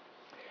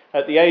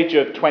At the age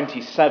of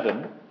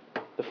 27,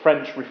 the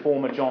French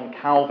reformer John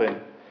Calvin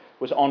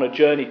was on a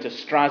journey to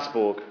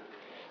Strasbourg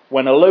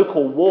when a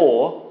local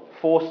war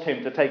forced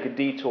him to take a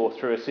detour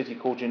through a city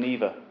called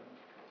Geneva.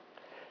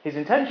 His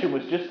intention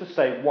was just to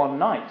stay one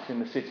night in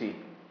the city.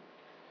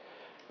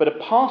 But a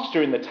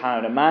pastor in the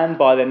town, a man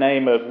by the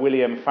name of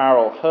William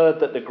Farel, heard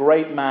that the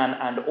great man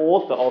and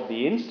author of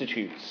the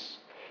Institutes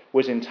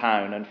was in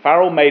town, and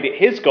Farel made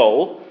it his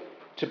goal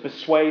to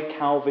persuade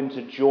Calvin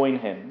to join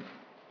him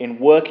in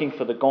working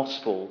for the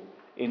gospel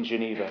in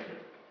Geneva.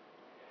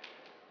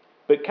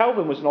 But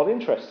Calvin was not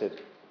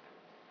interested.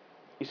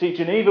 You see,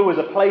 Geneva was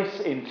a place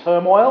in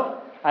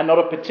turmoil and not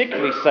a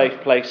particularly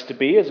safe place to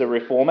be as a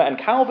reformer, and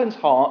Calvin's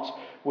heart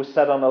was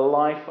set on a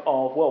life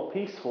of,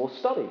 peaceful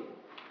study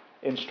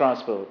in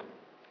Strasbourg.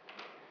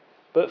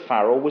 But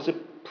Farel was a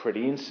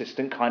pretty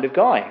insistent kind of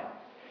guy,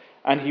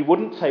 and he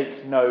wouldn't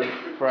take no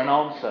for an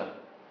answer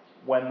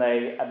when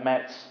they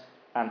met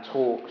and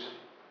talked.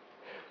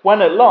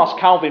 When at last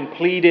Calvin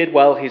pleaded,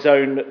 his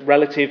own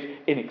relative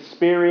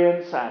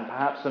inexperience and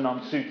perhaps an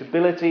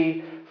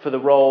unsuitability for the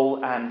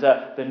role and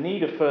the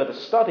need of further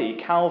study,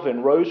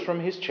 Calvin rose from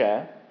his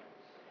chair,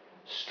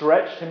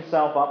 stretched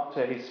himself up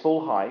to his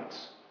full height,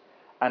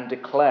 and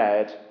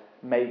declared,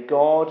 "May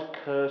God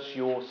curse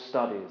your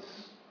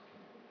studies,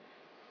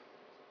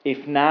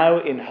 if now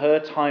in her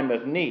time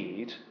of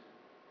need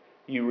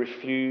you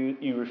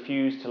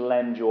refuse to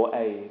lend your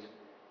aid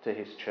to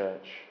his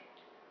church."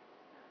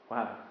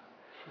 Wow,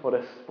 what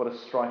a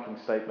striking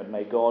statement.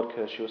 May God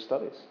curse your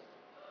studies.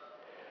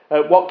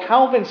 What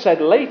Calvin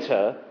said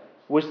later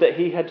was that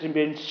he had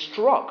been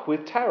struck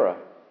with terror,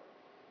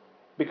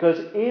 because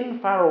in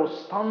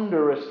Farel's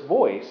thunderous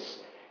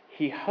voice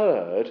he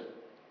heard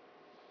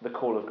the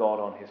call of God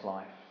on his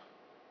life.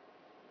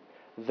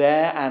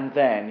 There and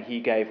then he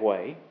gave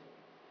way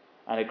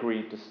and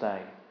agreed to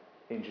stay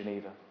in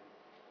Geneva.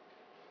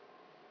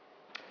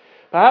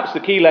 Perhaps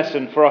the key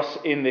lesson for us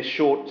in this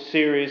short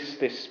series,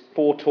 this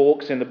 4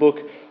 talks in the book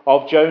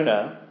of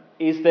Jonah,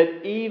 is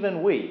that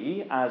even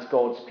we, as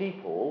God's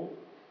people,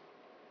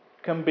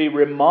 can be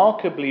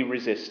remarkably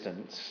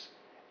resistant,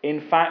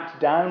 in fact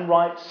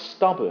downright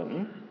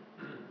stubborn,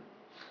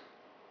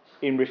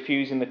 in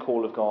refusing the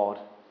call of God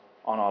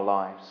on our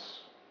lives.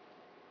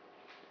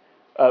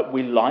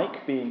 We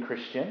like being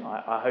Christian.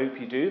 I hope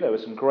you do. There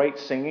was some great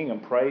singing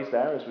and praise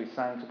there as we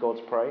sang to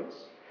God's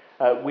praise.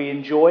 We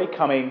enjoy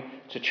coming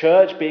to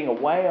church, being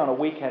away on a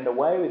weekend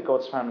away with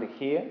God's family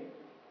here.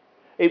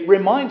 It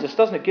reminds us,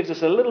 doesn't it? It gives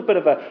us a little bit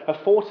of a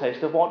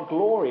foretaste of what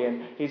glory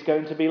is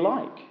going to be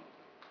like.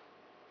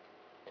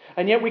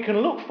 And yet we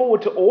can look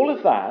forward to all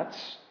of that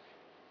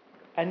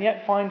and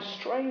yet find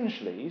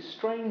strangely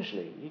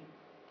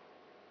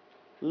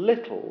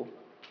little,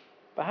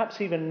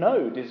 perhaps even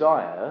no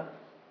desire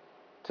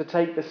to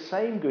take the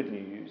same good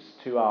news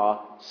to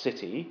our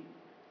city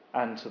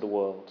and to the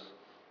world.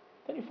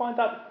 Don't you find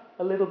that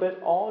a little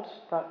bit odd,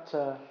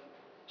 that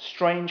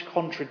strange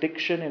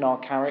contradiction in our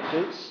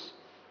characters?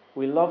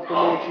 We love the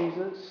Lord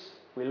Jesus.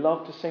 We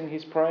love to sing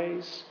his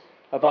praise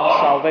of our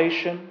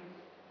salvation.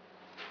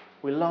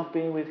 We love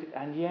being with him,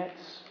 and yet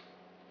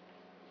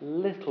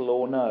little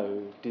or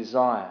no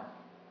desire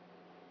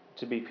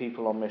to be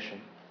people on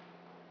mission.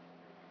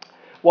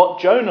 What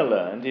Jonah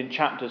learned in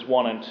chapters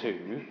 1 and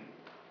 2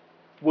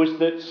 was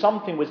that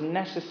something was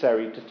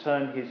necessary to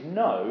turn his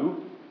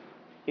no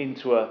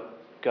into a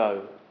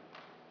go.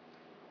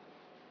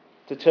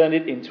 To turn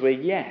it into a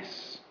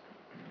yes.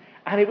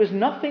 And it was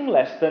nothing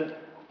less than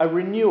a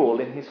renewal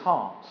in his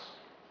heart.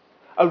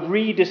 A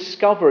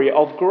rediscovery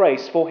of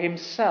grace for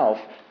himself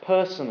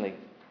personally.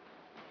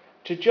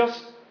 To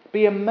just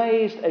be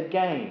amazed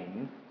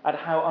again at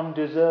how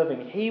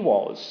undeserving he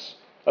was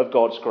of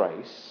God's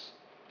grace.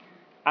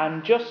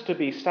 And just to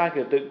be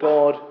staggered that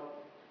God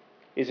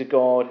is a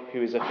God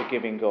who is a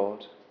forgiving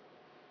God.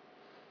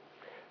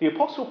 The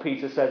Apostle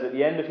Peter says at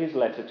the end of his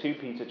letter, 2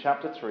 Peter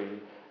chapter 3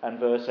 and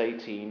verse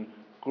 18,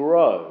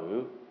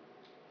 grow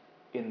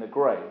in the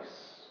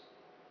grace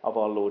of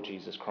our Lord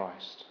Jesus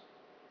Christ.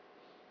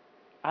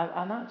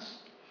 And that's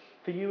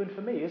for you and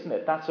for me, isn't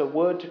it? That's a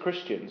word to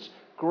Christians.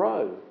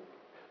 Grow.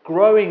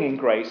 Growing in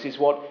grace is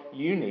what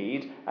you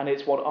need, and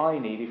it's what I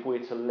need if we're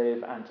to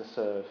live and to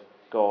serve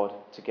God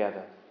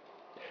together.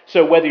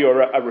 So whether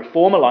you're a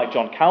reformer like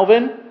John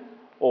Calvin,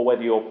 or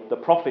whether you're the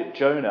prophet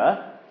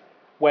Jonah,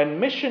 when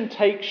mission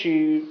takes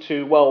you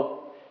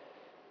to,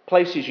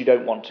 places you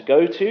don't want to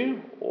go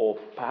to, or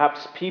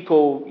perhaps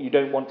people you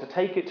don't want to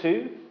take it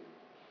to,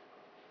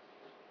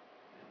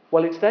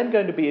 it's then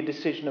going to be a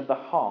decision of the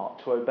heart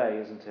to obey,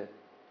 isn't it?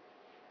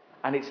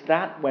 And it's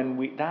that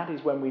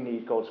is when we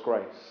need God's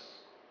grace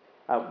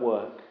at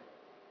work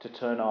to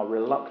turn our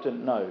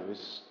reluctant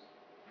no's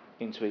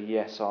into a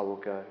yes, I will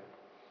go.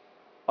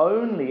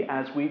 Only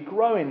as we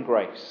grow in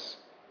grace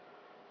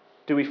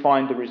do we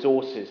find the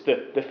resources,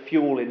 the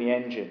fuel in the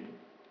engine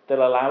that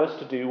allow us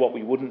to do what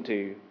we wouldn't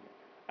do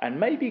and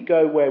maybe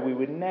go where we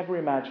would never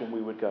imagine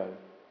we would go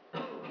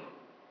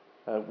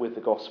with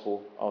the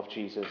gospel of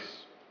Jesus.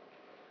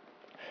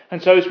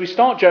 And so as we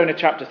start Jonah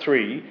chapter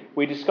 3,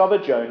 we discover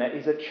Jonah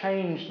is a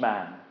changed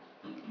man.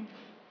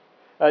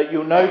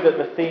 You'll know that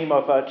the theme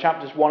of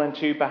chapters 1 and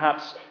 2,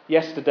 perhaps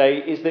yesterday,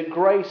 is that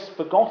grace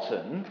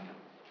forgotten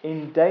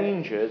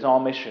endangers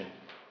our mission.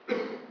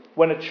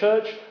 When a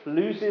church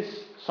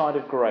loses sight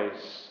of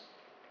grace,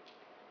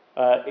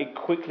 it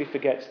quickly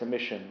forgets the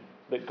mission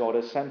that God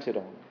has sent it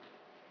on.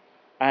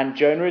 And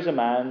Jonah is a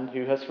man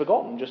who has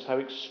forgotten just how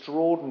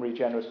extraordinarily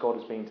generous God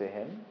has been to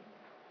him.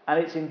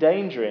 And it's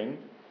endangering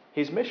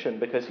his mission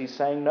because he's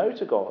saying no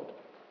to God.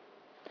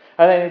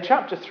 And then in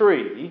chapter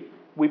 3,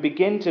 we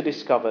begin to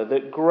discover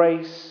that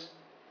grace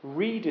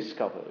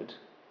rediscovered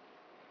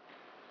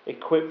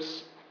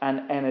equips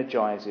and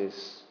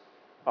energizes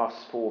us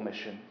for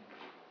mission.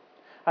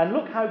 And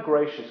look how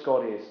gracious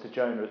God is to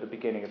Jonah at the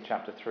beginning of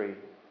chapter 3.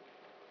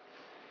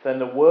 Then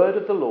the word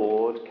of the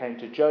Lord came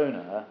to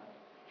Jonah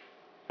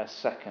a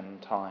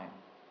second time.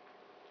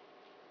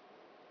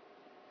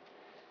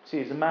 See,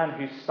 he's a man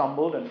who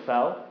stumbled and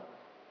fell,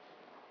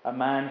 a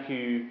man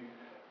who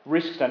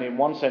risked and in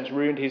one sense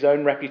ruined his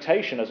own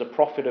reputation as a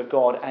prophet of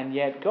God, and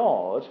yet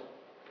God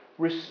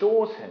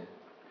restores him.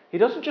 He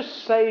doesn't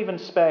just save and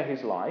spare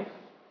his life,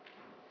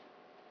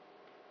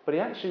 but he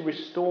actually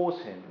restores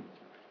him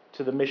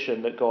to the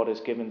mission that God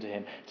has given to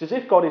him. It's as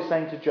if God is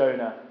saying to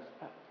Jonah,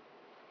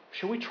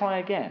 shall we try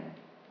again?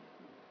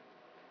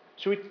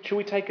 Shall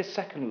we take a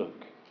second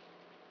look?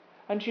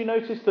 And do you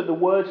notice that the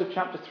words of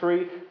chapter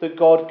 3 that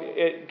God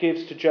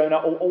gives to Jonah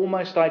are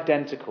almost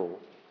identical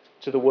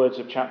to the words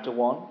of chapter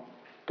 1?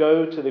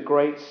 Go to the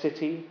great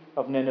city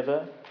of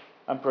Nineveh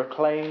and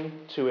proclaim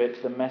to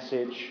it the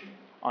message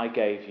I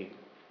gave you.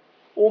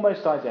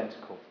 Almost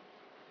identical.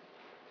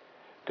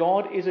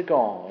 God is a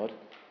God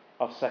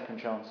of second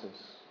chances.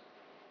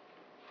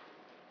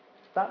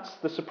 That's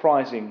the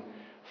surprising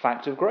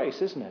fact of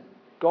grace, isn't it?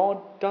 God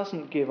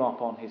doesn't give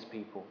up on his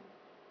people.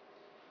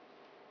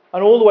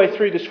 And all the way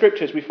through the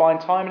scriptures we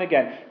find time and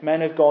again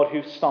men of God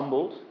who've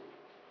stumbled.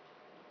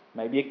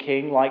 Maybe a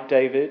king like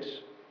David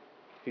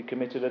who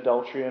committed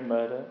adultery and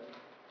murder.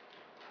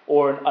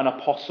 Or an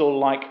apostle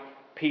like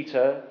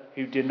Peter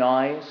who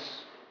denies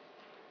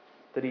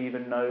that he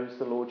even knows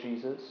the Lord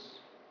Jesus.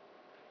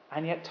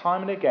 And yet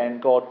time and again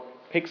God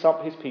picks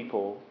up his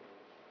people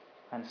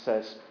and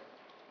says,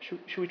 should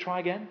we try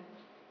again?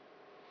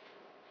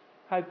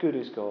 How good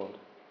is God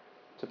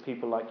to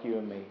people like you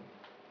and me?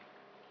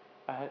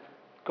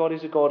 God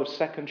is a God of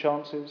second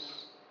chances,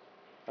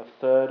 of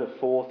third, of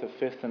fourth, of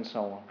fifth, and so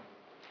on.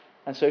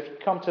 And so if you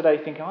come today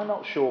thinking, I'm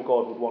not sure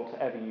God would want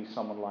to ever use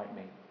someone like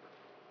me,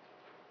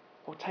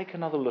 well, take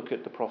another look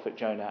at the prophet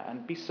Jonah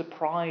and be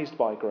surprised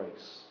by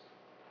grace.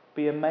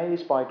 Be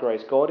amazed by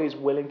grace. God is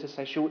willing to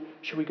say,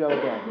 should we go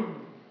again?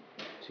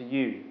 To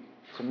you,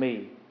 to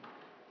me,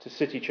 to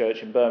City Church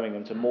in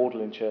Birmingham, to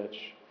Magdalen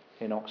Church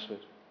in Oxford.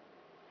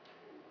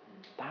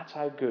 That's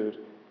how good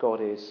God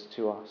is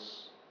to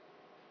us.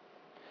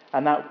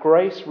 And that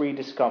grace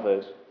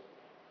rediscovered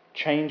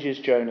changes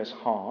Jonah's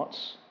heart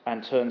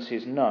and turns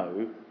his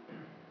no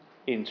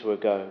into a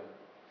go.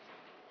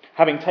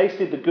 Having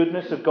tasted the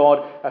goodness of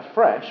God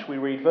afresh, we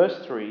read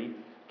verse 3,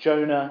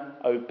 Jonah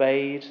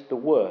obeyed the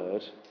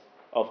word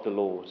of the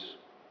Lord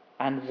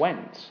and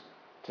went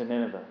to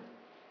Nineveh.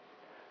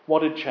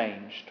 What had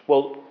changed?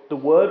 Well, the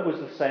word was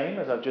the same,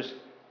 as I've just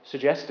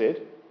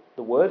suggested.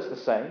 The word's the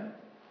same.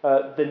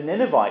 The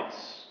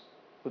Ninevites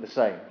were the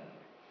same.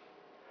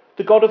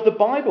 The God of the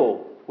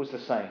Bible was the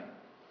same.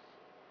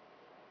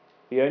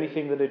 The only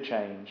thing that had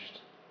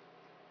changed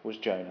was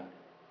Jonah.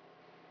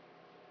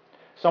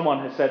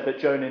 Someone has said that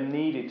Jonah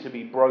needed to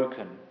be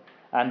broken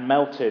and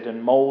melted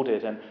and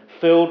moulded and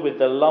filled with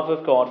the love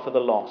of God for the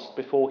lost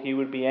before he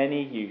would be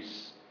any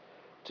use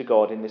to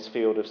God in this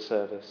field of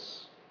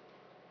service.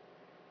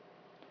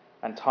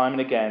 And time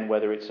and again,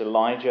 whether it's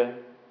Elijah,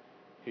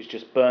 who's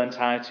just burnt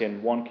out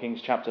in 1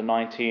 Kings chapter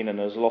 19 and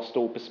has lost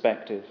all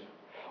perspective,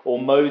 or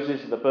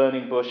Moses at the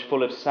burning bush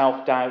full of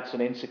self-doubts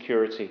and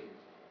insecurity,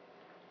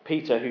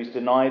 Peter who's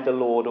denied the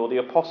Lord, or the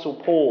Apostle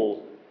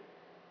Paul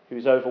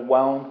who's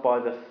overwhelmed by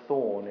the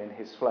thorn in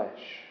his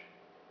flesh,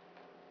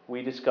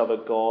 we discover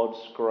God's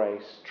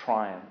grace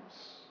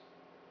triumphs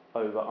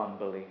over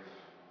unbelief.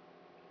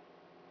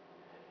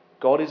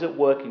 God is at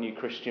work in you,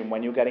 Christian,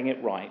 when you're getting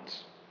it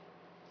right.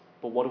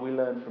 But what do we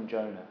learn from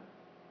Jonah?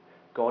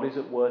 God is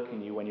at work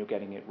in you when you're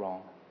getting it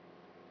wrong.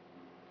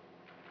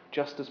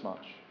 Just as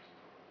much.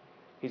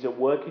 He's at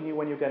work in you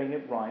when you're getting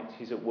it right.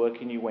 He's at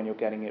work in you when you're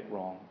getting it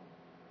wrong.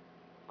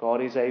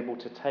 God is able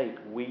to take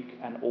weak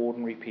and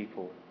ordinary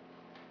people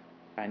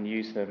and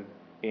use them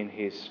in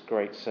his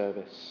great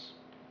service.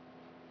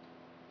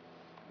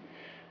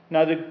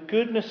 Now, the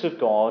goodness of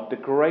God, the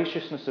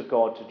graciousness of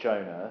God to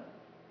Jonah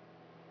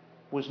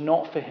was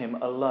not for him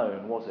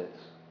alone, was it?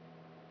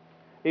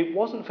 It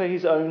wasn't for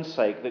his own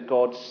sake that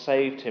God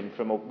saved him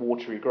from a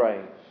watery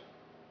grave.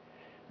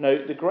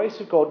 No, the grace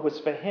of God was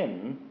for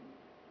him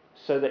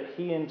so that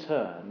he in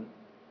turn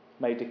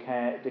may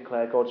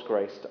declare God's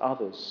grace to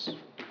others.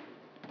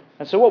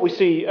 And so what we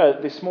see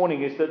this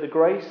morning is that the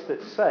grace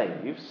that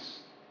saves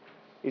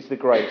is the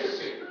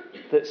grace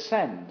that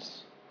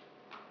sends.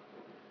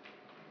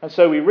 And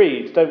so we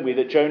read, don't we,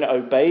 that Jonah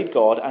obeyed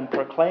God and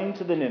proclaimed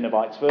to the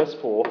Ninevites, verse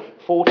 4,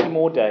 40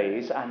 more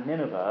days and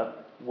Nineveh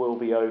will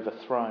be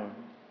overthrown.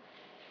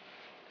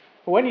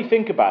 When you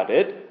think about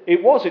it,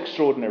 it was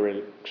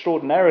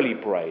extraordinarily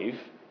brave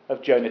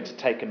of Jonah to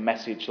take a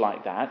message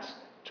like that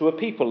to a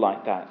people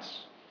like that.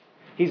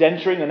 He's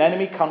entering an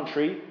enemy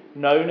country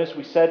known, as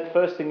we said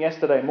first thing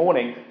yesterday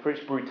morning, for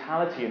its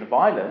brutality and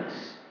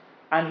violence,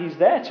 and he's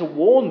there to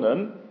warn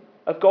them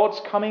of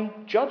God's coming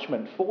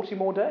judgment, 40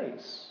 more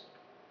days.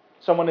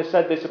 Someone has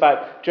said this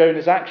about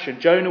Jonah's action.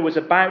 Jonah was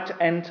about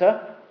to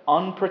enter,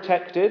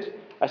 unprotected,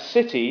 a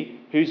city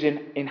whose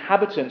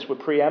inhabitants were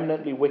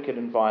preeminently wicked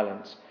and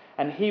violent.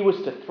 And he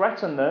was to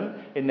threaten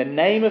them in the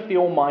name of the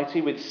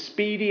Almighty with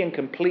speedy and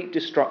complete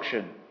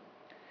destruction.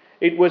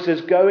 It was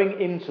as going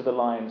into the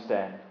lion's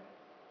den.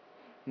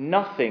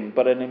 Nothing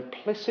but an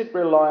implicit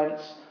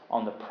reliance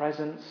on the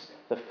presence,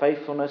 the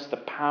faithfulness, the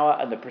power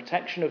and the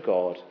protection of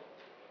God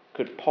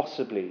could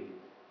possibly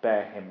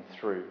bear him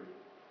through.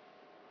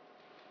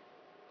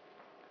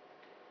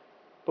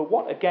 But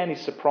what again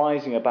is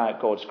surprising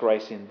about God's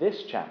grace in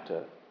this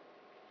chapter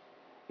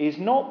is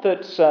not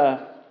that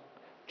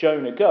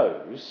Jonah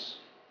goes,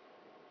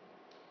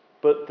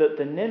 but that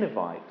the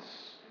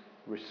Ninevites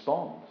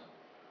respond.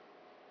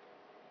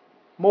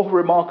 More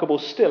remarkable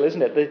still,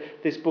 isn't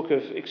it? This book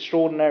of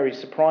extraordinary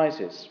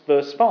surprises.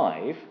 Verse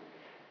 5,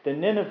 the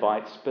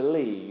Ninevites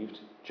believed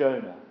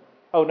Jonah.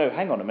 Oh no,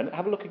 hang on a minute,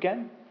 have a look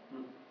again.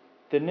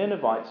 The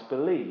Ninevites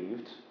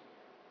believed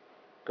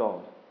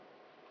God.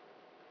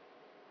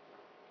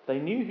 They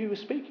knew who was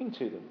speaking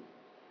to them.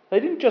 They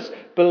didn't just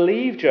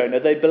believe Jonah,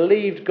 they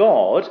believed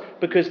God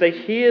because they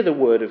hear the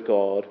word of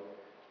God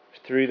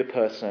through the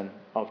person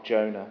of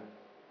Jonah.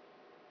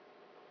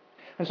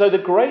 And so the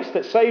grace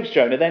that saves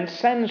Jonah then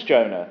sends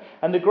Jonah.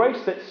 And the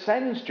grace that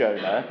sends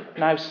Jonah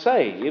now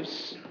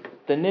saves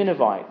the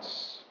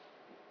Ninevites.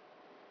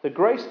 The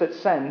grace that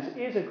sends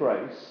is a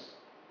grace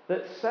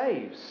that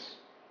saves.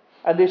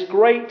 And this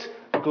great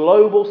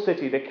global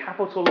city, the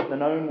capital of the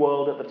known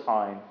world at the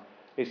time,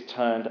 is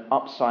turned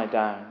upside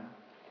down.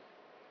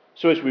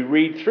 So as we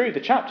read through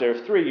the chapter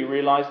of 3, you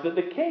realise that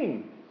the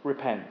king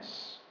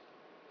repents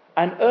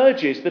and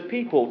urges the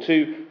people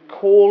to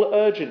call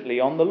urgently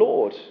on the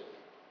Lord.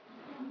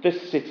 The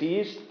city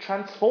is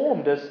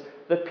transformed as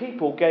the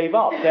people gave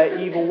up their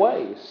evil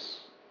ways.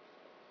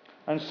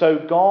 And so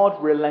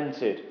God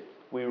relented,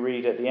 we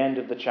read at the end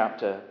of the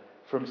chapter,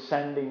 from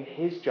sending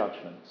his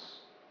judgments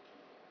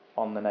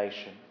on the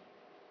nation.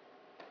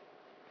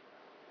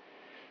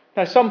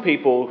 Now, some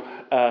people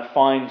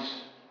find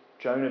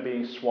Jonah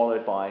being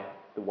swallowed by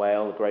the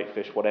whale, the great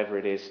fish, whatever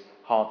it is,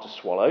 hard to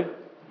swallow.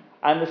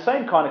 And the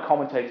same kind of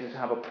commentators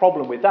have a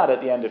problem with that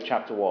at the end of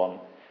chapter 1,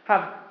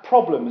 have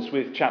problems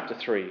with chapter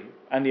 3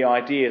 and the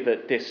idea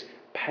that this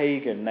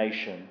pagan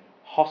nation,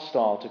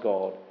 hostile to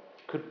God,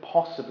 could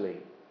possibly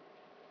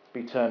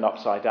be turned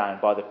upside down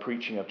by the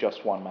preaching of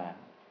just one man.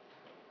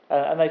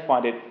 And they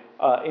find it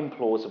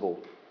implausible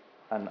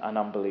and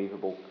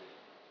unbelievable.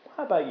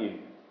 How about you?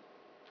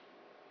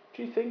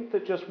 Do you think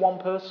that just one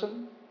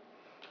person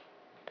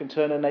can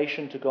turn a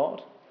nation to God?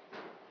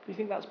 Do you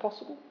think that's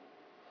possible?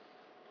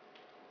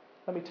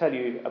 Let me tell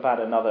you about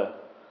another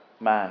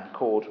man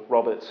called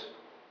Robert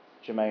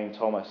Jermaine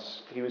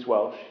Thomas. He was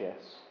Welsh, yes,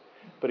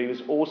 but he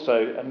was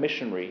also a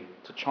missionary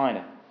to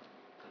China.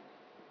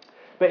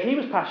 But he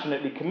was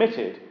passionately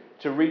committed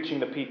to reaching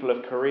the people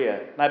of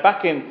Korea. Now,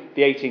 back in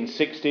the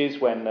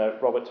 1860s, when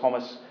Robert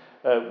Thomas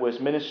was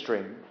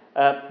ministering,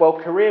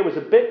 Korea was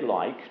a bit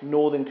like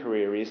Northern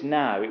Korea is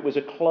now. It was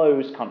a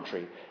closed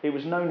country. It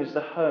was known as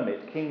the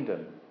Hermit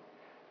Kingdom.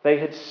 They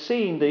had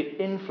seen the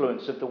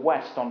influence of the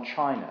West on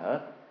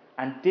China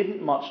and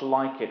didn't much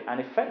like it and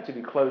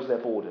effectively closed their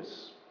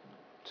borders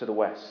to the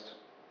West.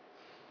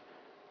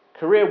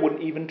 Korea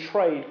wouldn't even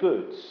trade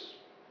goods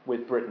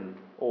with Britain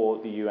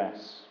or the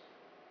US.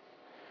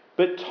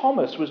 But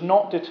Thomas was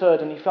not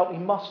deterred and he felt he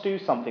must do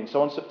something.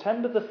 So on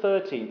September the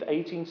 13th,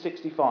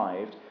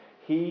 1865,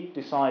 he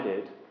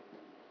decided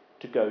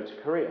to go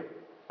to Korea.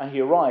 And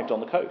he arrived on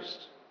the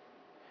coast.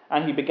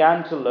 And he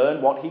began to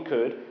learn what he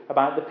could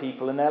about the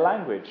people and their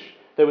language.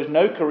 There was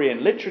no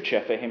Korean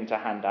literature for him to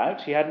hand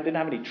out. He didn't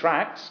have any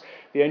tracts.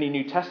 The only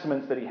New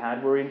Testaments that he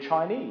had were in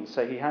Chinese,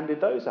 so he handed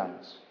those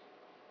out.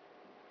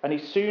 And he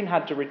soon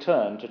had to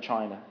return to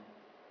China,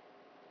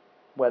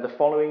 where the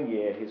following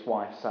year his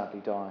wife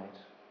sadly died.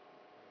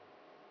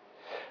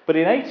 But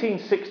in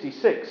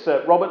 1866,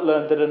 Robert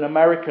learned that an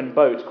American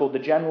boat called the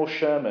General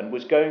Sherman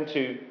was going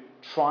to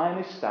try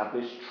and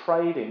establish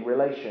trading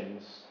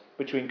relations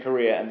between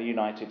Korea and the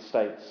United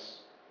States.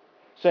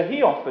 So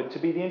he offered to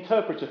be the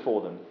interpreter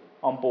for them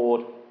on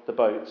board the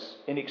boats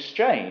in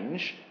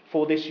exchange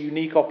for this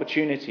unique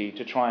opportunity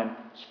to try and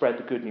spread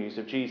the good news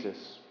of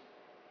Jesus.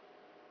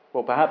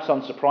 Well, perhaps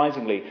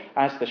unsurprisingly,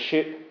 as the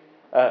ship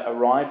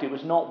arrived, it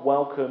was not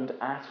welcomed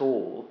at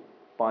all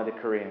by the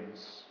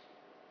Koreans.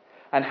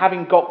 And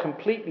having got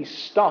completely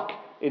stuck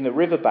in the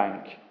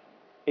riverbank,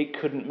 it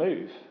couldn't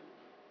move.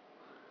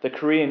 The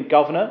Korean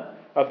governor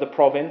of the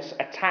province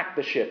attacked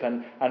the ship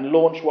and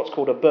launched what's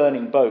called a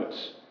burning boat,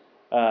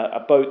 a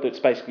boat that's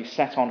basically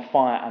set on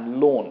fire and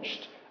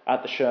launched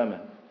at the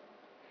Sherman.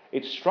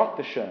 It struck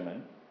the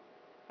Sherman,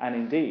 and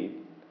indeed,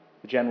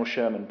 the General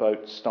Sherman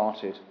boat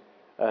it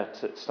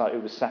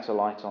was set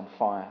alight on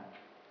fire.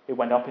 It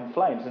went up in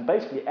flames, and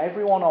basically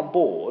everyone on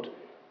board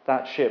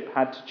that ship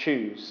had to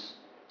choose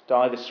to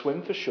either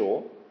swim for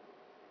shore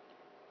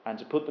and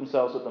to put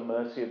themselves at the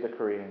mercy of the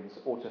Koreans,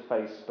 or to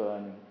face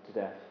burning to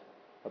death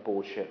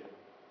aboard ship.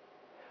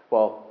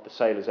 Well, the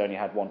sailors only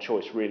had one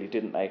choice, really,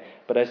 didn't they?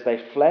 But as they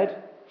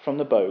fled from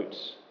the boat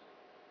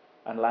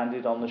and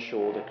landed on the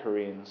shore, the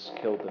Koreans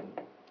killed them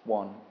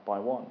one by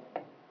one.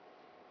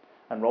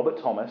 And Robert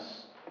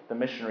Thomas, the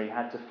missionary,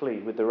 had to flee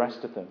with the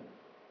rest of them.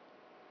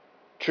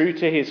 True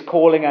to his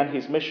calling and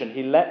his mission,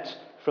 he leapt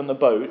from the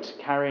boat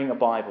carrying a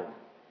Bible.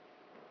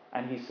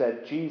 And he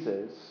said,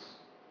 "Jesus,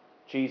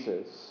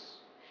 Jesus,"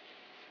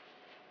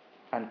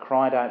 and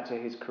cried out to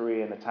his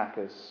Korean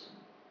attackers,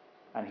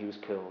 and he was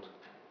killed.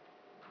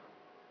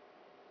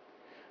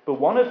 But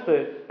one of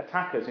the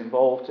attackers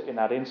involved in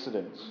that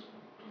incident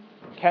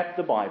kept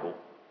the Bible.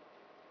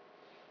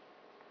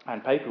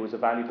 And paper was a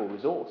valuable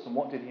resource. And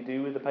what did he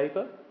do with the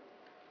paper?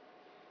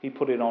 He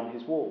put it on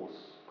his walls,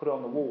 put it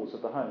on the walls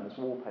of the home as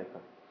wallpaper.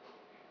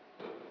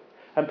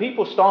 And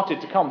people started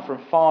to come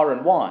from far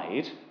and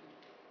wide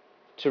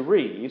to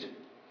read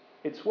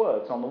its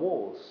words on the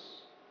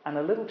walls. And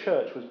a little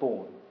church was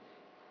born,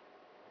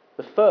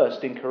 the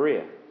first in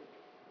Korea.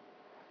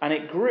 And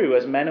it grew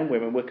as men and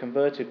women were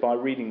converted by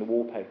reading the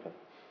wallpaper.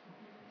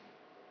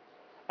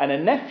 And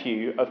a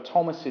nephew of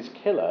Thomas's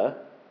killer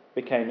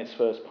became its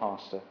first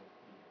pastor.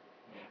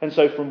 And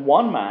so from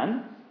one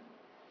man,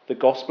 the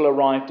gospel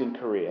arrived in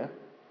Korea,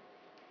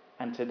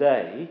 and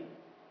today,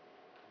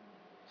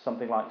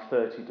 something like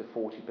 30 to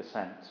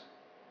 40%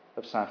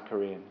 of South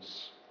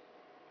Koreans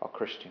are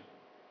Christian.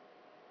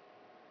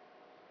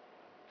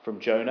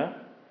 From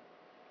Jonah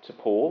to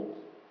Paul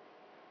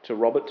to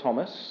Robert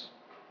Thomas,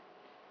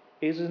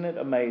 isn't it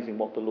amazing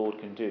what the Lord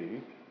can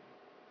do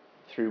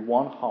through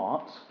one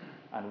heart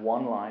and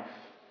one life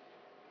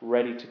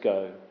ready to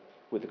go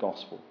with the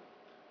gospel?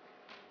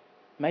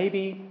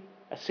 Maybe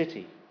a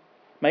city,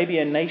 maybe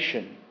a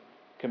nation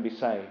can be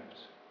saved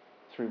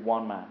through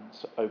one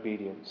man's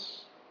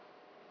obedience.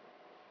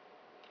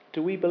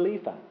 Do we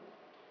believe that?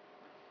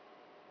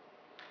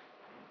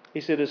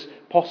 Is it as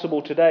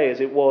possible today as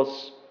it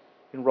was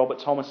in Robert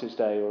Thomas's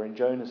day or in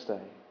Jonah's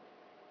day?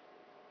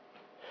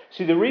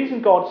 See, the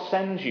reason God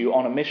sends you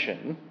on a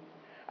mission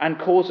and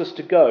calls us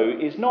to go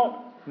is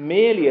not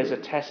merely as a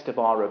test of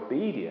our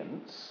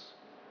obedience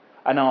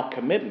and our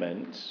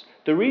commitment.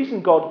 The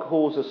reason God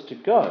calls us to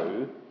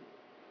go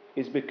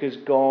is because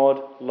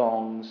God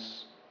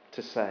longs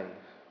to save.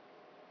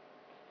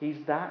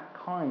 He's that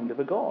kind of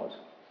a God.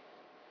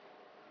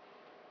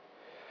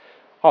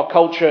 Our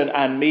culture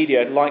and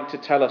media like to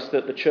tell us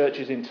that the church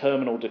is in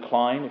terminal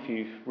decline, if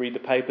you read the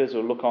papers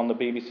or look on the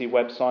BBC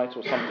website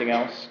or something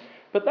else.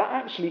 But that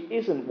actually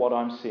isn't what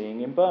I'm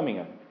seeing in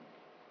Birmingham.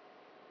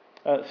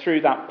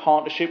 Through that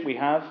partnership we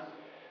have,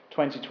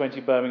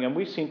 2020 Birmingham,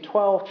 we've seen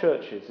 12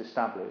 churches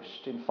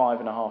established in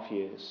 5.5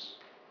 years.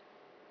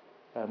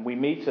 We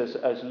meet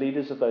as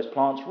leaders of those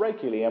plants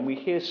regularly, and we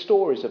hear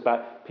stories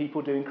about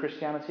people doing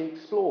Christianity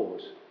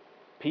Explored,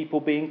 people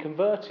being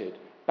converted,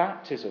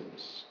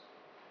 baptisms.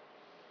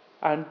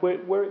 And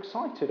we're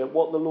excited at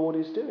what the Lord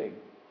is doing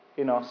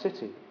in our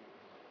city.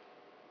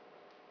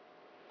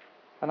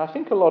 And I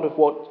think a lot of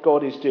what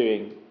God is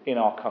doing in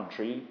our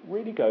country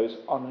really goes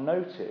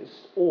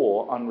unnoticed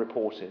or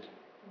unreported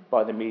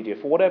by the media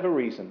for whatever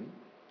reason.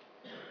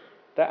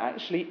 There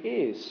actually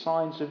is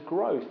signs of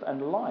growth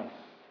and life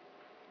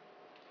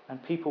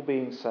and people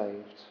being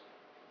saved.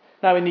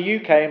 Now in the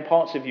UK and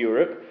parts of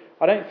Europe,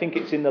 I don't think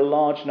it's in the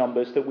large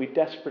numbers that we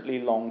desperately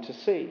long to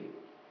see.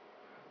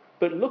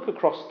 But look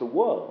across the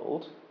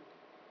world,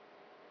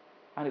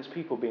 and it's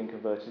people being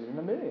converted in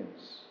the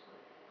millions.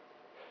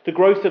 The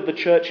growth of the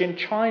church in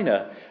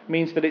China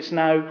means that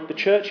the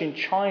church in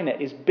China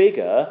is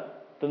bigger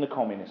than the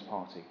Communist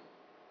Party.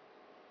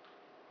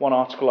 One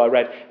article I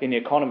read in The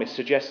Economist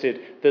suggested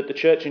that the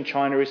church in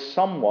China is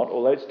somewhat,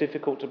 although it's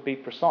difficult to be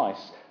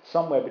precise,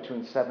 somewhere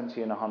between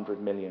 70 and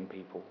 100 million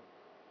people.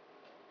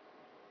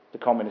 The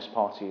Communist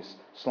Party is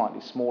slightly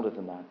smaller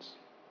than that.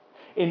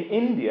 In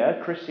India,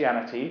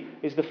 Christianity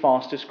is the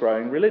fastest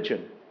growing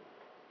religion.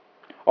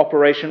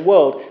 Operation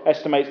World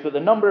estimates that the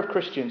number of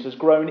Christians has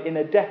grown in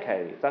a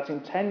decade, that's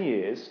in 10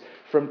 years,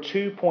 from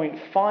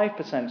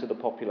 2.5% of the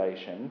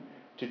population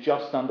to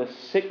just under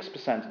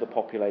 6% of the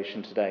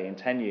population today in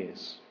 10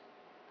 years.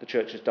 The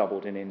church has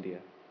doubled in India.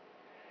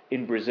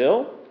 In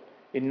Brazil,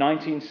 in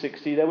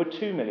 1960, there were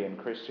 2 million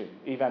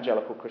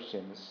evangelical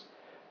Christians.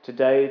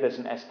 Today, there's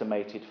an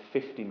estimated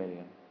 50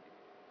 million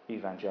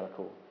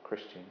evangelical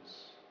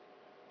Christians.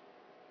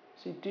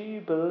 See, do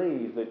you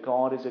believe that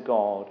God is a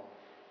God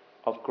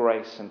of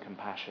grace and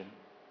compassion?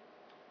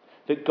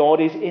 That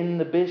God is in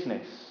the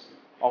business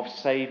of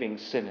saving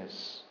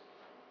sinners?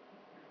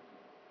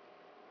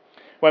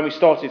 When we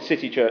started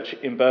City Church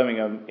in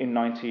Birmingham in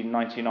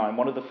 1999,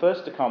 one of the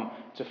first to come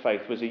to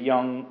faith was a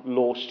young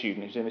law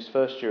student who's in his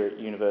first year at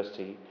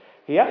university.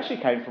 He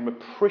actually came from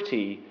a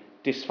pretty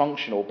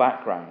dysfunctional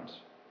background,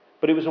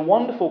 but it was a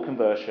wonderful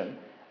conversion,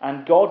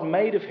 and God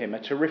made of him a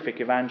terrific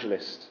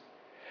evangelist.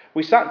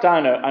 We sat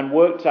down and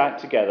worked out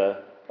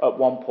together at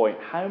one point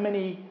how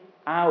many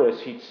hours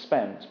he'd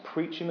spent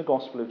preaching the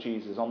gospel of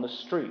Jesus on the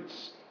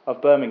streets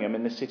of Birmingham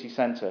in the city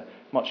centre.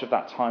 Much of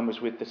that time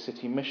was with the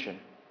City Mission.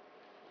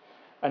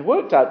 And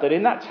worked out that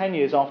in that 10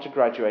 years after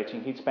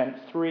graduating, he'd spent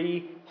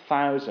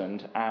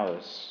 3,000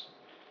 hours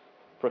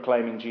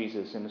proclaiming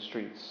Jesus in the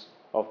streets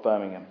of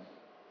Birmingham.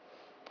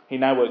 He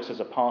now works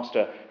as a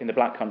pastor in the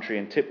Black Country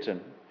in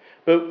Tipton.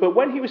 But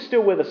when he was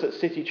still with us at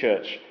City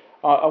Church,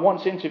 I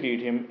once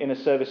interviewed him in a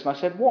service and I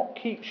said, "What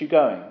keeps you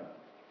going?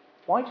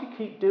 Why do you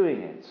keep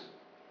doing it?"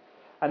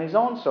 And his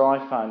answer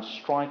I found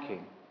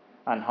striking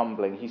and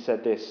humbling. He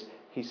said this,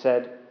 he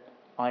said,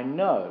 "I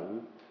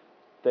know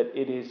that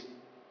it is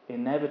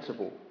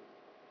inevitable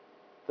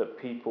that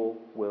people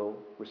will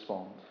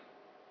respond."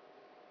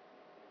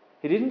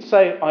 He didn't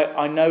say,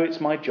 I know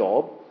it's my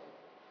job,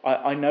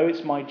 I know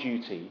it's my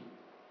duty.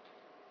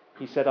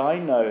 He said, I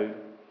know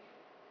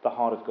the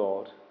heart of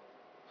God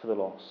for the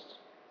lost,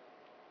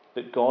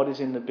 that God is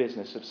in the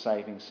business of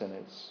saving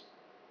sinners.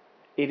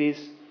 It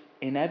is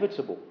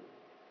inevitable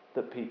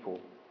that people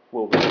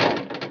will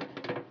respond.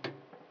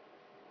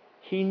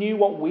 He knew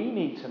what we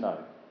need to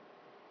know,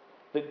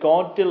 that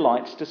God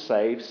delights to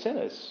save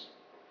sinners.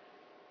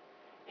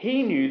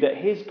 He knew that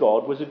his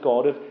God was a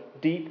God of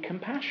deep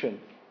compassion.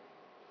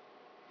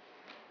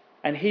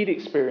 And he'd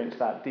experienced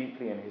that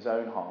deeply in his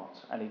own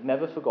heart, and he'd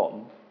never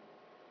forgotten.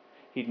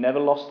 He'd never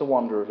lost the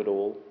wonder of it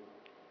all,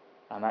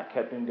 and that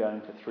kept him going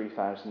for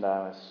 3,000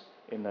 hours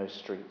in those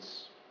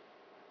streets.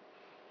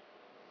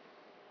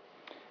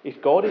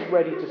 If God is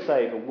ready to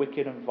save a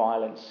wicked and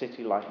violent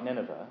city like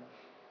Nineveh,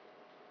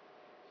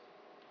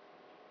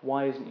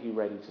 why isn't he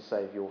ready to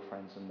save your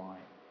friends and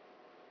mine,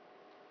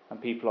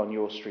 and people on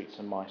your streets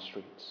and my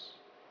streets?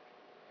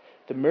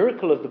 The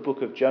miracle of the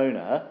book of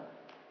Jonah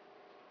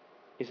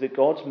is that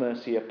God's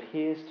mercy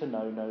appears to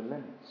know no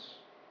limits.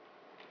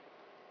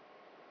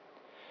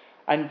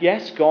 And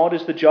yes, God,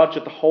 as the judge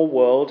of the whole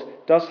world,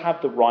 does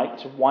have the right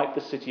to wipe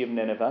the city of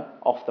Nineveh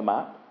off the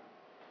map.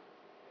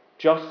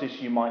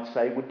 Justice, you might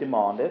say, would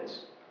demand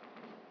it.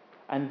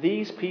 And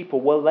these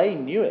people, well, they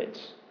knew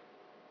it.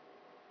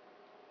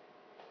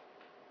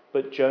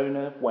 But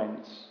Jonah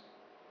went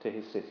to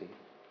his city.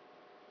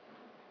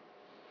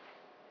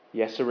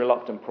 Yes, a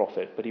reluctant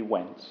prophet, but he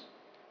went.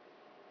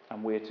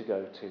 And we're to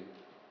go too.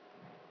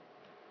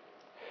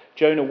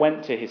 Jonah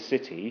went to his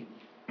city.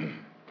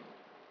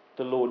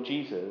 The Lord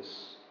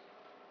Jesus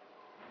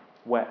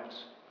wept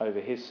over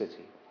his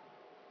city,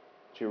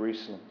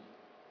 Jerusalem.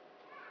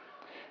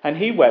 And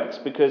he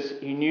wept because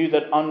he knew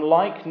that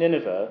unlike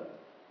Nineveh,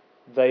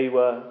 they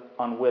were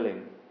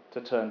unwilling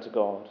to turn to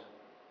God.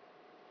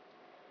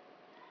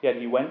 Yet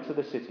he went to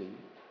the city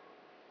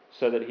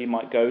so that he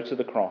might go to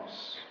the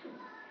cross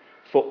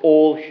for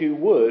all who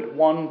would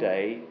one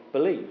day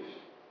believe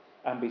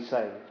and be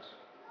saved.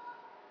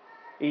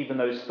 Even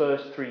those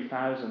first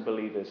 3,000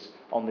 believers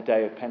on the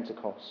day of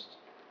Pentecost.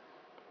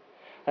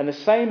 And the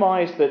same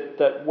eyes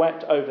that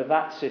wept over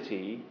that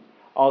city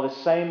are the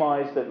same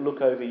eyes that look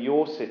over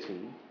your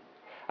city.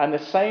 And the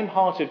same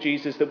heart of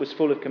Jesus that was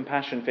full of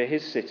compassion for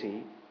his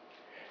city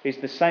is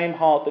the same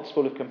heart that's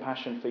full of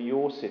compassion for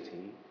your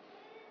city.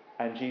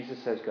 And Jesus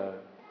says, go.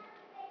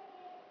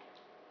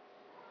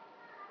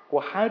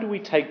 Well, how do we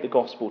take the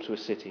gospel to a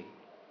city?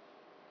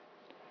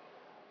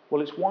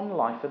 Well, it's one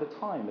life at a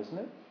time, isn't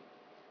it?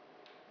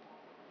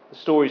 The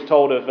story is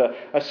told of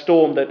a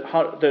storm that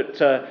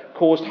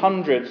caused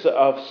hundreds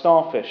of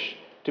starfish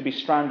to be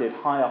stranded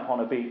high up on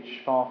a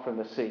beach far from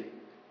the sea.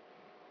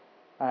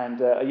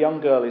 And a young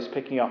girl is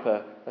picking up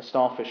a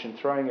starfish and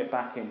throwing it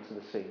back into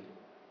the sea.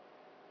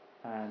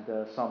 And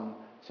some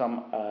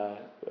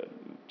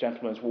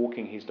gentleman's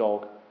walking his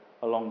dog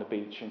along the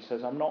beach and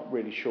says, "I'm not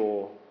really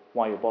sure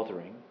why you're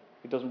bothering.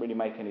 It doesn't really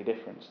make any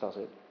difference, does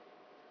it?"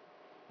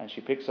 And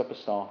she picks up a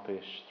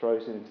starfish,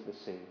 throws it into the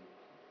sea.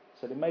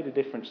 Said it made a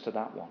difference to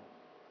that one.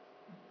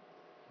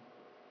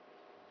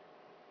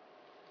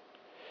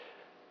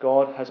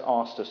 God has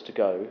asked us to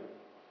go.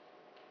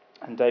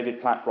 And David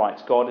Platt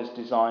writes, God has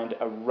designed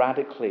a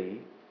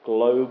radically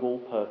global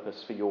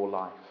purpose for your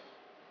life.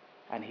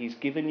 And he's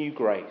given you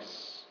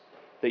grace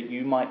that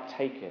you might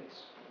take it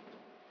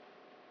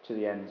to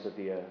the ends of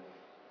the earth.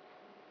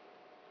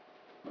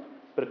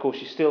 But of course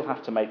you still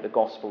have to make the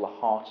gospel the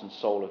heart and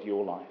soul of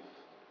your life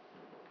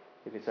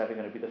if it's ever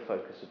going to be the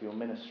focus of your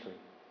ministry.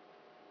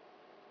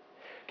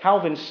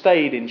 Calvin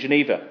stayed in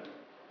Geneva.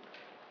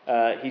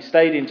 He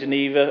stayed in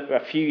Geneva. A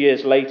few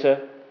years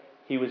later,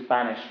 he was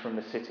banished from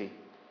the city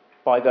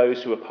by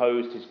those who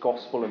opposed his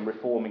gospel and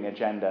reforming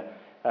agenda.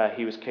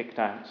 He was kicked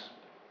out.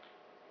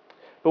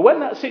 But when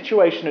that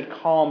situation had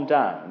calmed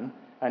down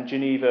and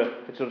Geneva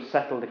had sort of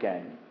settled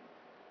again,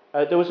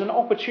 there was an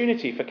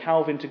opportunity for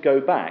Calvin to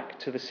go back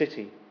to the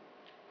city.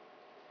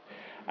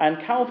 And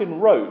Calvin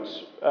wrote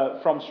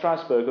from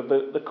Strasbourg of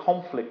the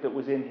conflict that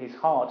was in his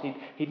heart.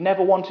 He'd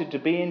never wanted to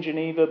be in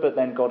Geneva, but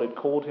then God had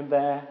called him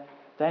there.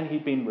 Then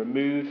he'd been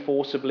removed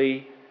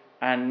forcibly,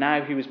 and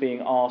now he was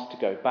being asked to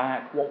go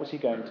back. What was he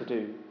going to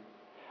do?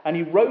 And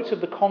he wrote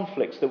of the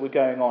conflicts that were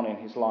going on in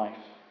his life.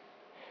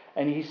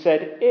 And he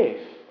said,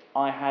 if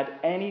I had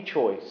any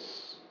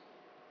choice,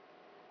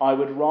 I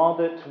would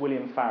rather, to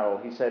William Farel,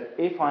 he said,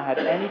 if I had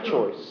any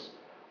choice,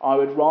 I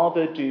would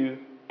rather do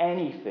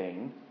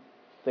anything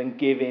than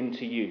give in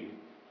to you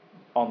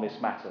on this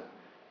matter.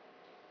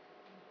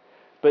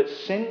 But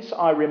since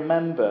I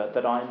remember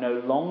that I no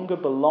longer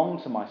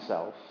belong to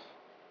myself,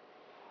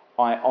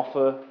 I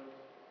offer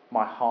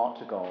my heart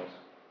to God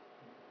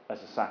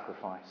as a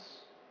sacrifice.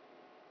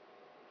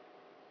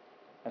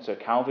 And so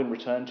Calvin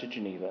returned to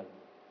Geneva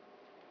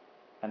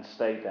and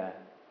stayed there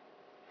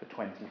for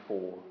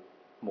 24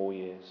 more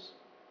years.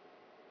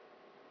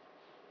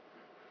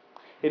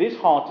 It is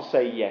hard to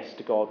say yes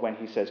to God when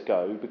he says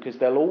go, because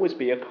there'll always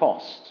be a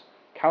cost.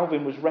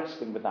 Calvin was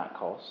wrestling with that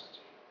cost.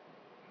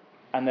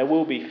 And there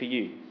will be for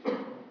you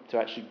to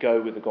actually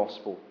go with the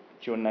gospel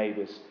to your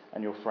neighbours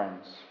and your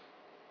friends.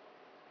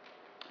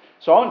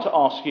 So I want to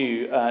ask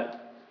you,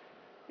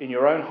 in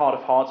your own heart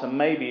of hearts, and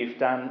maybe if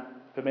Dan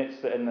permits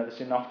that and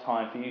there's enough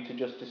time for you to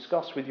just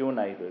discuss with your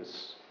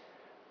neighbours,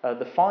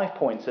 the 5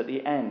 points at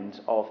the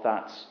end of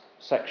that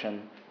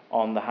section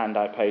on the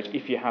handout page,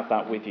 if you have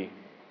that with you.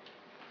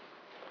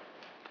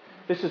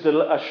 This is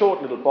a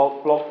short little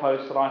blog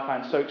post that I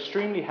found so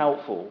extremely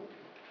helpful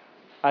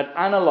at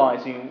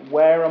analysing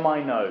where are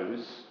my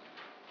no's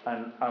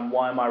and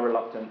why am I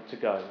reluctant to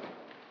go.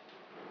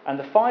 And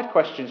the 5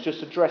 questions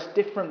just address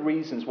different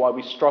reasons why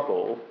we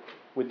struggle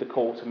with the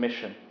call to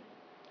mission.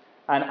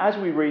 And as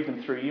we read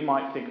them through, you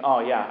might think, oh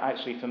yeah,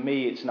 actually for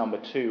me it's number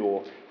 2,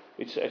 or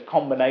it's a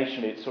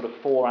combination, it's sort of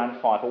 4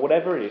 and 5, or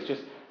whatever it is.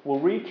 Just we'll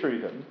read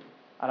through them,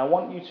 and I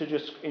want you to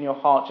just, in your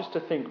heart, just to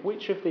think,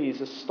 which of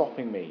these are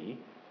stopping me,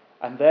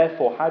 and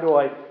therefore, how do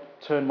I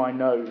turn my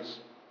nose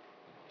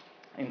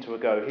into a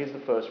go? Here's the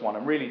first one,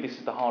 and really this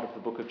is the heart of the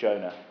book of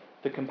Jonah,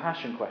 the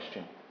compassion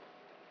question.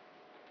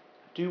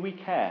 Do we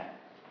care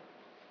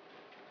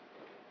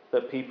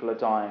that people are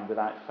dying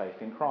without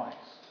faith in Christ?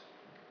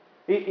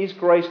 Is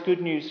grace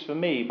good news for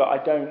me, but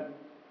I don't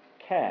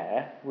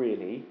care,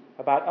 really,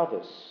 about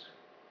others?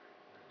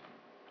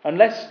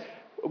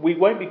 We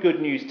won't be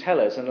good news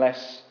tellers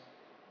unless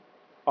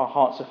our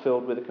hearts are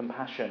filled with the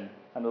compassion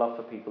and love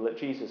for people that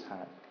Jesus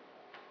had.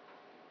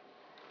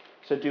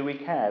 So do we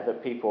care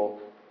that people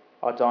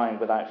are dying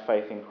without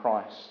faith in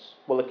Christ?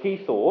 Well, the key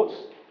thought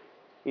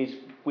is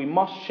we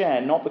must share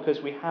not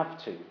because we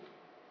have to,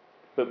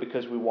 but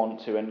because we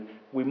want to. And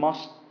we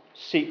must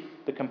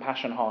seek the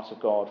compassion heart of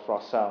God for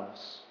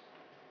ourselves.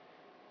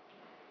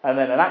 And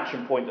then an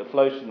action point that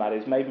flows from that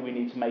is maybe we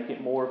need to make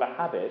it more of a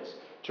habit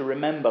to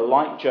remember,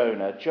 like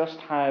Jonah, just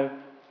how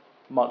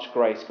much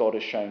grace God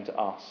has shown to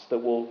us that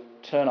will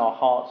turn our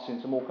hearts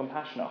into more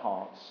compassionate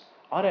hearts.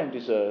 I don't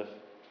deserve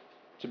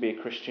to be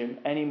a Christian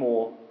any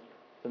more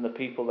than the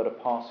people that are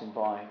passing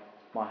by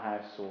my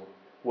house or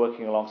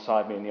working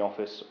alongside me in the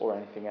office or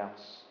anything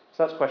else.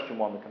 So that's question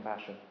 1, the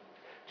compassion.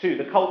 2,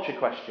 the culture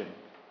question.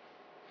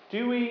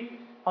 Do we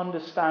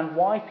understand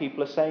why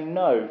people are saying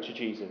no to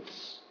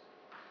Jesus?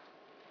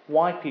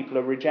 Why people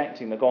are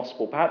rejecting the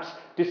gospel, perhaps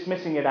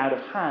dismissing it out of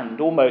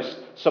hand, almost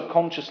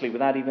subconsciously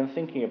without even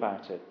thinking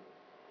about it?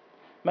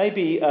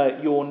 Maybe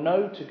your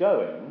no to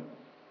going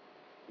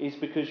is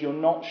because you're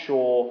not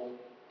sure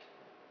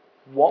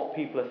what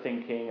people are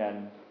thinking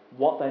and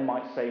what they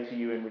might say to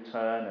you in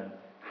return and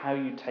how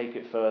you take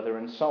it further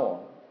and so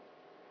on.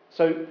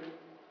 So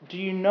do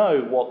you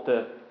know what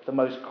the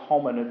most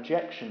common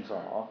objections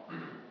are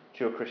to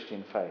your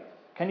Christian faith?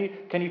 Can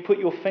you put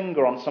your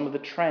finger on some of the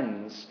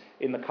trends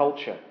in the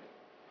culture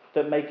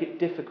that make it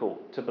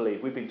difficult to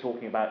believe? We've been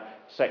talking about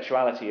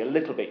sexuality a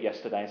little bit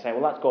yesterday and saying,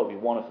 well, that's got to be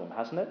one of them,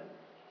 hasn't it?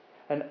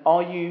 And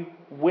are you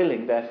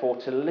willing, therefore,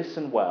 to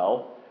listen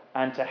well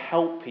and to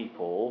help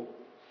people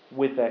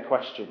with their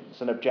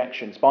questions and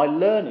objections by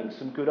learning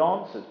some good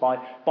answers, by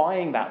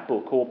buying that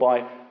book, or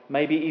by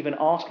maybe even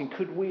asking,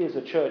 could we as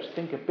a church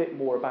think a bit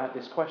more about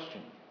this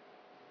question?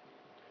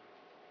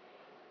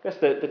 I guess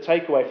the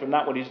takeaway from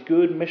that one is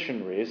good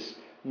missionaries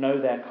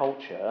know their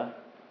culture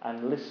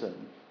and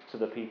listen to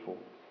the people.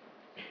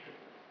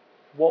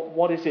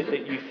 What is it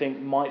that you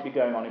think might be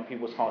going on in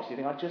people's hearts? You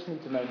think, I just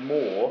need to know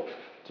more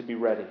to be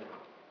ready.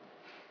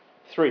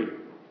 3,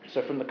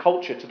 so from the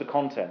culture to the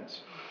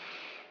content.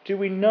 Do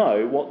we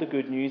know what the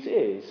good news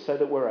is so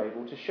that we're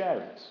able to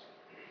share it?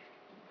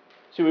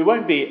 So we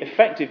won't be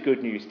effective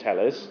good news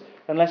tellers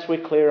unless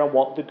we're clear on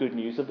what the good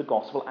news of the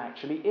gospel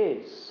actually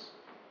is.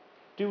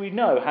 Do we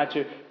know how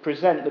to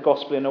present the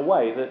gospel in a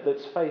way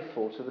that's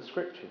faithful to the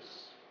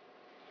scriptures?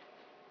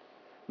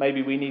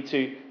 Maybe we need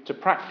to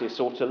practice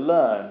or to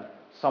learn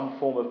some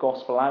form of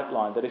gospel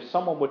outline that if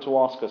someone were to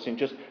ask us in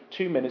just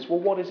 2 minutes, well,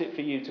 what is it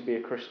for you to be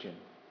a Christian?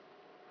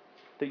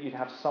 That you'd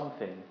have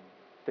something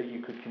that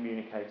you could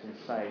communicate and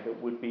say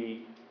that would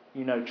be,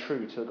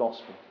 true to the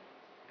gospel.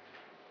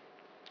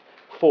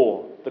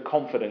 4, the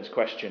confidence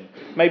question.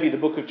 Maybe the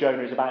book of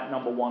Jonah is about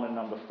number 1 and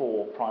number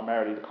 4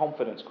 primarily, the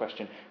confidence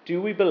question. Do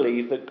we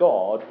believe that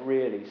God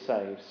really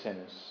saves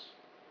sinners?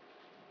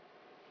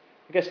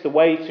 I guess the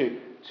way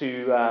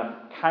to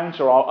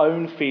counter our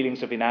own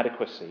feelings of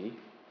inadequacy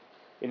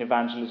in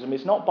evangelism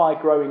is not by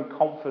growing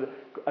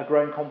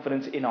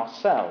confidence in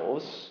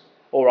ourselves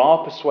or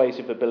our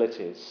persuasive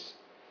abilities,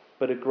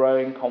 but a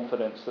growing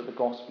confidence that the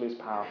gospel is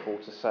powerful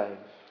to save.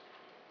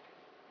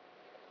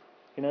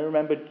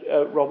 Remember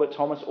Robert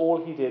Thomas?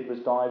 All he did was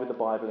die with the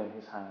Bible in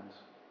his hand.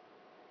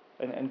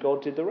 And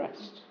God did the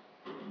rest.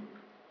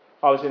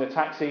 I was in a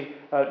taxi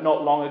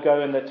not long ago,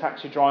 and the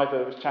taxi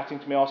driver was chatting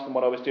to me, asking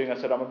what I was doing. I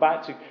said, I'm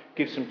about to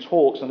give some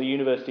talks on the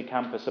university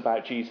campus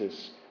about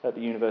Jesus at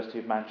the University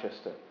of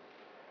Manchester.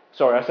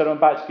 I said, I'm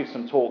about to give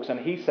some talks, and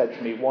he said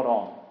to me, what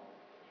on?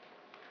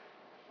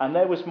 And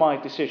there was my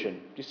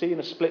decision. You see, in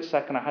a split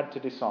second, I had to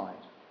decide.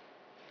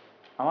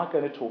 Am I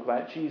going to talk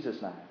about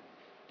Jesus now?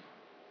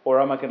 Or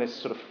am I going to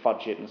sort of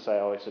fudge it and say,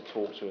 it's a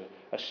talk to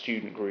a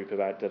student group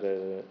about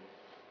da-da-da-da?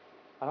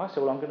 And I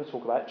said, I'm going to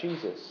talk about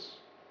Jesus.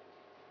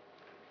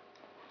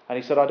 And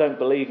he said, I don't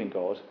believe in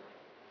God.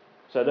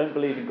 So I don't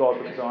believe in God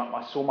because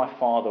I saw my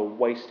father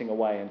wasting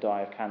away and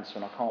die of cancer,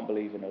 and I can't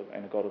believe in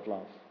a God of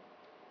love.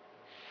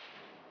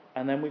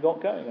 And then we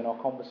got going in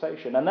our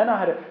conversation. And then I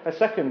had a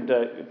second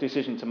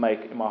decision to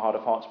make in my heart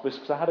of hearts,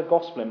 because I had a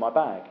gospel in my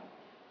bag.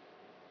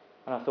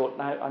 And I thought,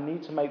 now I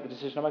need to make the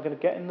decision. Am I going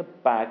to get in the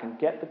bag and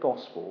get the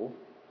gospel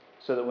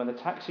so that when the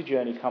taxi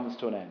journey comes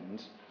to an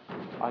end,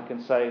 I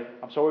can say,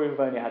 I'm sorry we've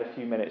only had a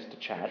few minutes to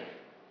chat,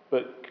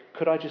 but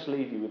could I just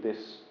leave you with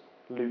this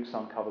Luke's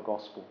Uncover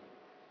Gospel?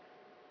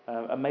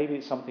 And maybe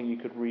it's something you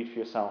could read for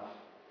yourself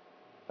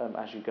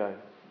as you go.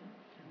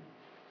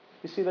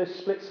 You see, those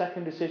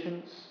split-second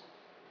decisions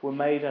were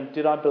made, and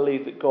did I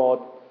believe that God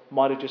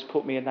might have just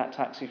put me in that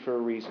taxi for a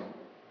reason?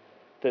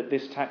 That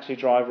this taxi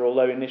driver,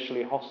 although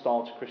initially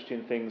hostile to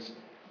Christian things,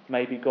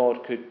 maybe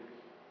God could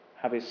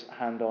have his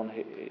hand on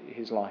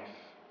his life.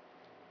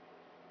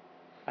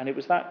 And it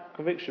was that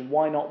conviction,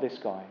 why not this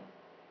guy,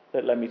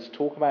 that led me to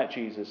talk about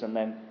Jesus and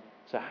then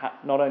to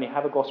not only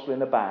have a gospel in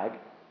the bag,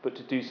 but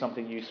to do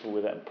something useful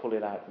with it and pull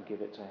it out and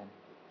give it to him.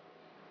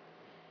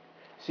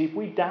 See, if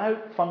we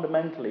doubt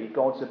fundamentally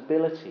God's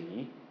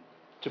ability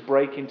to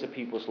break into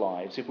people's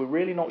lives, if we're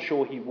really not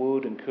sure he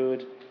would and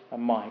could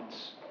and might,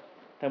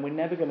 then we're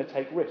never going to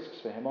take risks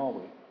for him, are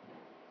we?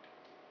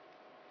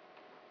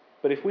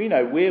 But if we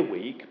know we're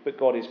weak, but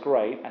God is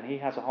great and he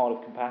has a heart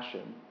of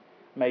compassion,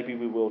 maybe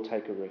we will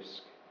take a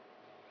risk.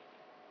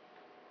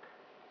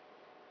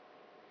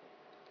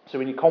 So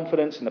we need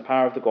confidence in the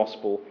power of the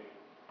gospel,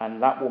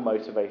 and that will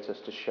motivate us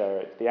to share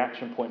it. The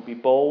action point, be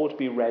bold,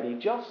 be ready,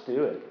 just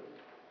do it.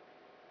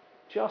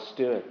 Just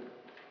do it.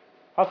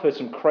 I've heard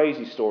some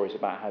crazy stories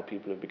about how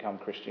people have become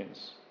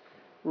Christians.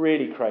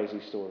 Really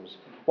crazy stories.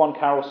 One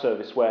carol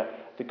service where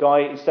the guy,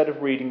 instead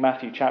of reading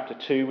Matthew chapter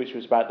 2, which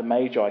was about the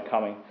Magi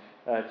coming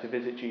to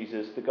visit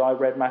Jesus, the guy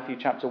read Matthew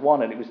chapter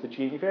 1, and it was if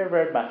you ever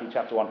read Matthew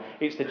chapter 1,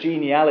 it's the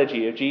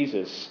genealogy of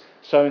Jesus,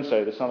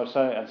 so-and-so, the son of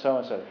so-and-so, and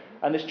so-and-so.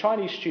 And this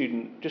Chinese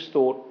student just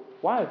thought,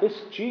 wow, this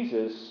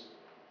Jesus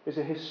is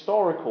a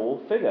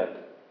historical figure,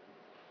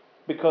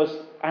 because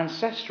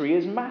ancestry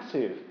is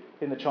massive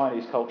in the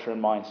Chinese culture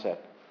and mindset.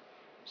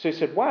 So he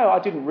said, wow, I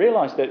didn't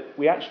realise that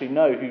we actually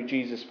know who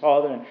Jesus'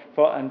 father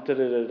and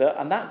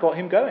da-da-da-da, and that got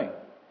him going.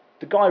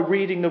 The guy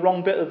reading the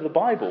wrong bit of the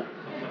Bible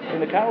in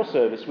the carol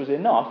service was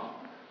enough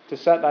to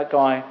set that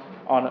guy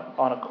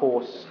on a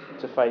course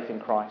to faith in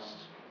Christ.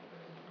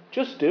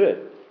 Just do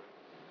it.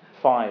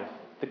 5,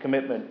 the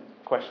commitment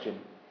question.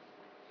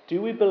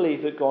 Do we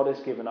believe that God has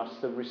given us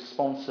the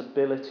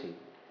responsibility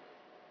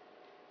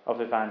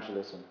of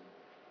evangelism?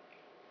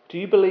 Do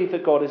you believe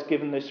that God has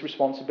given this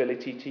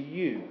responsibility to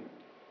you?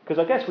 Because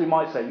I guess we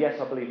might say, yes,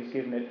 I believe he's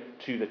given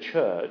it to the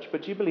church,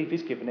 but do you believe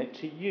he's given it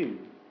to you?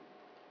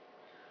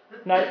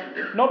 Now,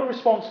 not a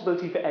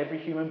responsibility for every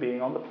human being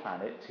on the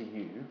planet, to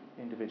you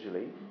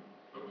individually,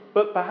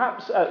 but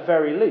perhaps at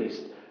very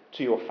least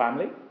to your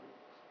family,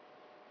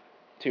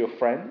 to your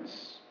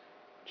friends,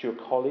 to your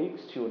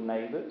colleagues, to your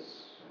neighbours,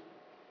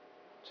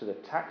 to the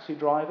taxi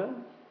driver,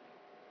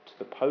 to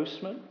the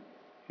postman.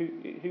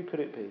 Who could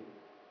it be?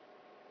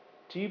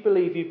 Do you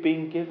believe you've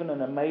been given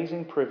an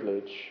amazing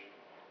privilege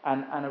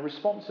and a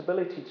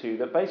responsibility to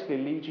that basically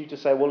leads you to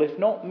say, well, if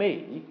not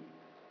me,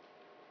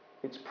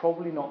 it's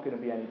probably not going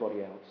to be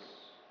anybody else.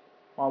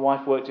 My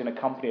wife worked in a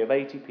company of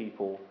 80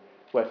 people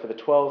where for the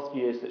 12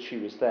 years that she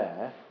was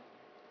there,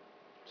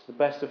 to the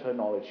best of her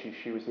knowledge,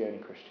 she was the only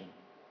Christian.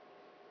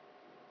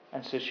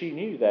 And so she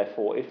knew,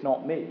 therefore, if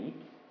not me,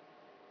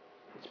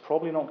 it's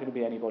probably not going to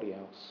be anybody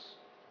else.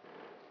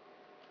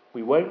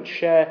 We won't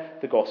share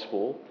the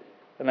gospel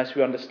unless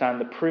we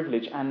understand the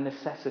privilege and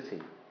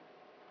necessity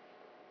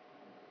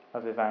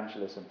of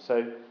evangelism.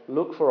 So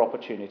look for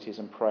opportunities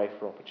and pray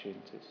for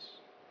opportunities.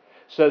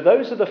 So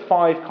those are the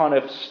 5 kind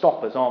of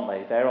stoppers, aren't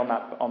they? There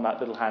on that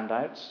little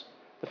handouts.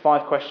 The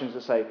 5 questions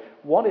that say,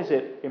 what is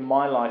it in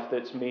my life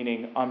that's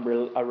meaning I'm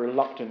a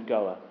reluctant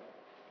goer?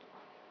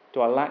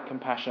 Do I lack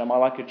compassion? Am I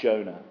like a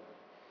Jonah?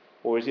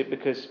 Or is it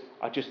because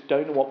I just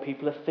don't know what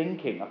people are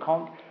thinking?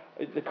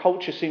 The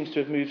culture seems to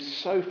have moved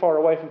so far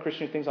away from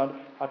Christian things, I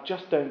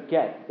just don't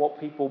get what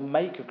people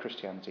make of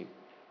Christianity.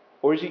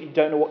 Or is it you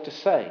don't know what to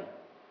say?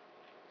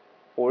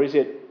 Or is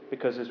it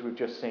because, as we've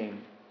just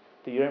seen,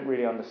 that you don't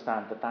really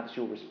understand that that's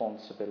your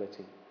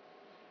responsibility?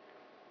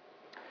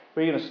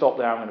 We're going to stop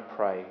there. I'm going to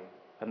pray.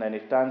 And then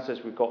if Dan says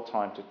we've got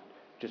time to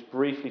just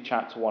briefly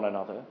chat to one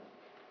another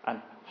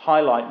and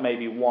highlight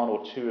maybe one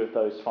or two of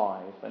those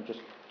five and just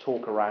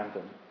talk around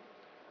them.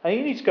 And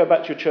you need to go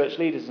back to your church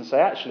leaders and say,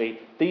 actually,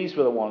 these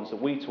were the ones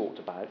that we talked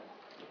about.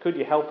 Could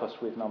you help us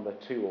with number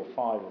 2 or 5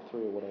 or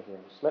 3 or whatever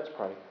else? Let's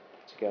pray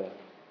together.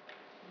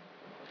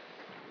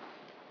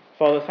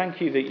 Father, thank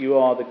you that you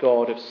are the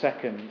God of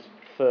second,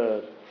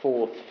 third,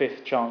 fourth,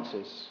 fifth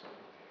chances.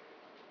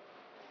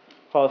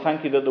 Father,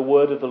 thank you that the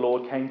word of the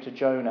Lord came to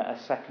Jonah a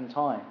second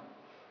time.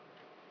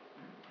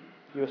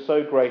 You are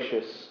so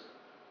gracious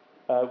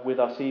with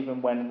us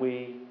even when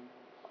we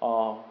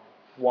are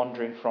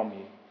wandering from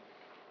you.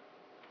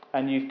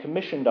 And you've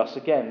commissioned us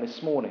again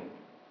this morning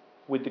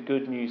with the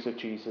good news of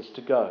Jesus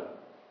to go.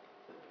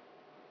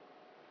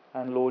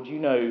 And Lord, you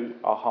know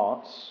our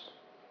hearts.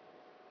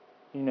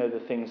 You know the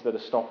things that are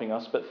stopping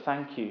us. But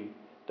thank you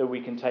that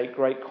we can take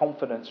great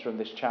confidence from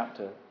this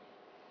chapter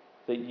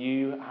that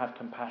you have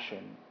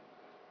compassion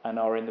and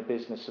are in the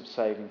business of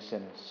saving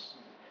sinners.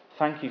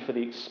 Thank you for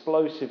the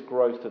explosive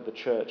growth of the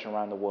church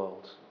around the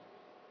world.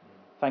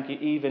 Thank you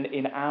even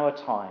in our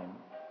time.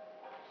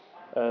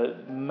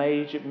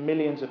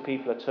 Millions of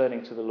people are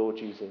turning to the Lord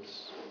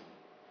Jesus.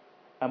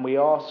 And we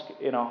ask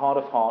in our heart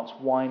of hearts,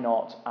 why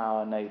not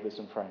our neighbours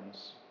and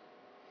friends?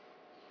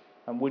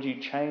 And would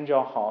you change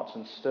our hearts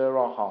and stir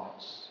our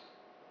hearts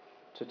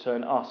to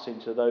turn us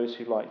into those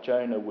who, like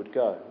Jonah, would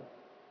go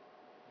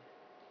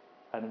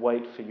and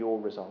wait for your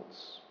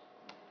results.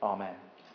 Amen.